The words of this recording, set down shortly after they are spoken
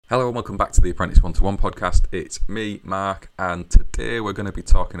Hello and welcome back to the Apprentice 1-to-1 podcast. It's me, Mark, and today we're going to be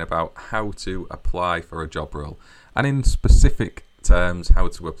talking about how to apply for a job role, and in specific terms, how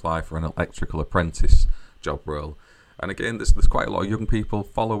to apply for an electrical apprentice job role. And again, there's quite a lot of young people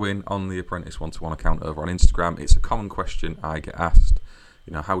following on the Apprentice 1-to-1 account over on Instagram. It's a common question I get asked,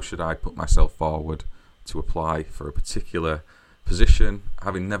 how should I put myself forward to apply for a particular position,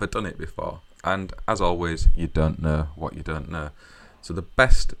 having never done it before? And as always, you don't know what you don't know. So the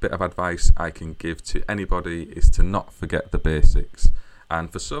best bit of advice I can give to anybody is to not forget the basics.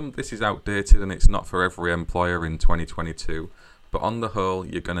 And for some, this is outdated and it's not for every employer in 2022. But on the whole,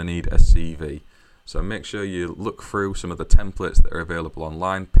 you're going to need a CV. So make sure you look through some of the templates that are available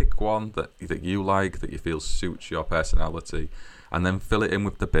online. Pick one that you like, that you feel suits your personality, and then fill it in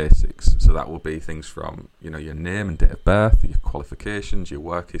with the basics. So that will be things from, your name and date of birth, your qualifications, your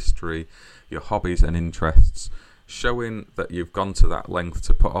work history, your hobbies and interests. Showing that you've gone to that length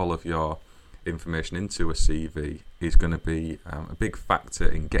to put all of your information into a CV is going to be a big factor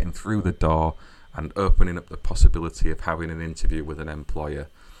in getting through the door and opening up the possibility of having an interview with an employer.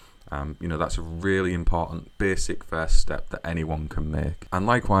 That's a really important basic first step that anyone can make. And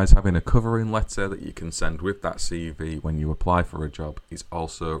likewise, having a covering letter that you can send with that CV when you apply for a job is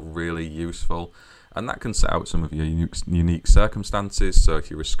also really useful. And that can set out some of your unique circumstances. So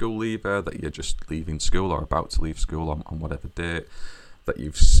if you're a school leaver, that you're just leaving school or about to leave school on whatever date, that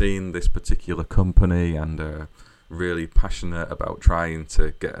you've seen this particular company and are really passionate about trying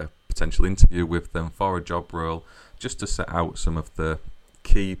to get a potential interview with them for a job role, just to set out some of the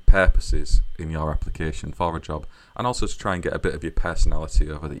key purposes in your application for a job, and also to try and get a bit of your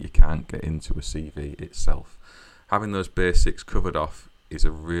personality over that you can't get into a CV itself. Having those basics covered off is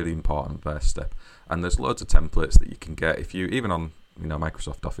a really important first step, and there's loads of templates that you can get if you even on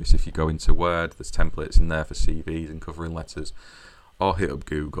Microsoft Office. If you go into Word, there's templates in there for CVs and covering letters, or hit up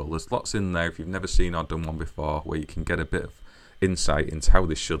Google. There's lots in there if you've never seen or done one before, where you can get a bit of insight into how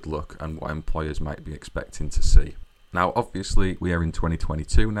this should look and what employers might be expecting to see. Now, obviously, we are in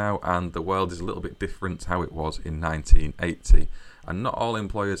 2022 now, and the world is a little bit different to how it was in 1980. And not all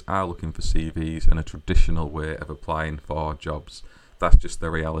employers are looking for CVs and a traditional way of applying for jobs. That's just the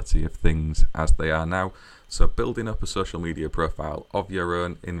reality of things as they are now. So building up a social media profile of your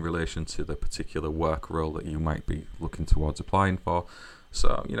own in relation to the particular work role that you might be looking towards applying for.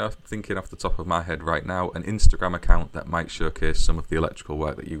 So, thinking off the top of my head right now, an Instagram account that might showcase some of the electrical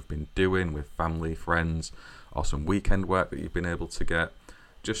work that you've been doing with family, friends, or some weekend work that you've been able to get.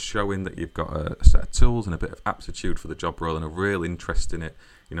 Just showing that you've got a set of tools and a bit of aptitude for the job role and a real interest in it.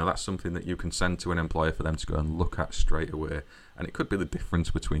 That's something that you can send to an employer for them to go and look at straight away. And it could be the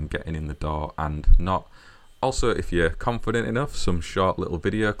difference between getting in the door and not. Also, if you're confident enough, some short little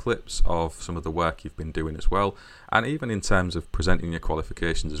video clips of some of the work you've been doing as well. And even in terms of presenting your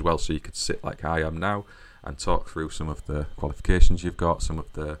qualifications as well, so you could sit like I am now and talk through some of the qualifications you've got, some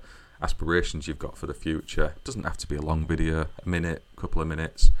of the aspirations you've got for the future. It doesn't have to be a long video, a minute, a couple of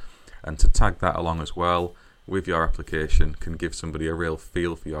minutes. And to tag that along as well with your application can give somebody a real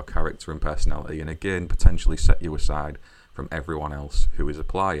feel for your character and personality, and again potentially set you aside from everyone else who is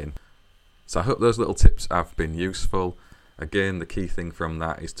applying. So I hope those little tips have been useful. Again, the key thing from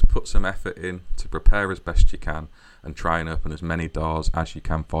that is to put some effort in, to prepare as best you can, and try and open as many doors as you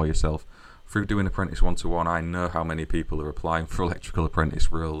can for yourself. Through doing Apprentice 1-to-1, I know how many people are applying for electrical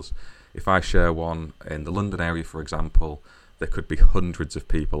apprentice roles. If I share one in the London area, for example, there could be hundreds of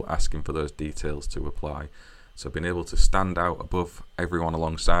people asking for those details to apply. So being able to stand out above everyone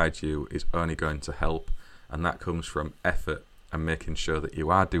alongside you is only going to help, and that comes from effort and making sure that you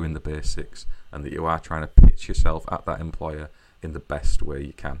are doing the basics and that you are trying to pitch yourself at that employer in the best way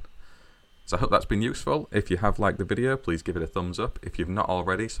you can. So I hope that's been useful. If you have liked the video, please give it a thumbs up. If you've not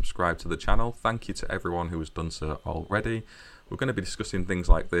already, subscribe to the channel. Thank you to everyone who has done so already. We're going to be discussing things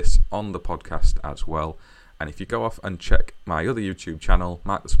like this on the podcast as well. And if you go off and check my other YouTube channel,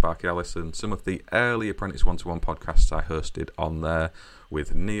 Mark the Sparky Allison, some of the early Apprentice 1-to-1 podcasts I hosted on there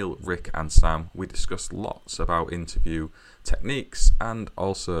with Neil, Rick and Sam, we discussed lots about interview techniques and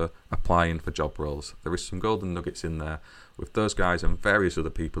also applying for job roles. There is some golden nuggets in there with those guys and various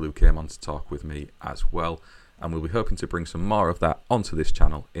other people who came on to talk with me as well. And we'll be hoping to bring some more of that onto this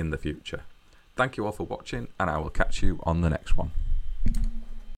channel in the future. Thank you all for watching, and I will catch you on the next one.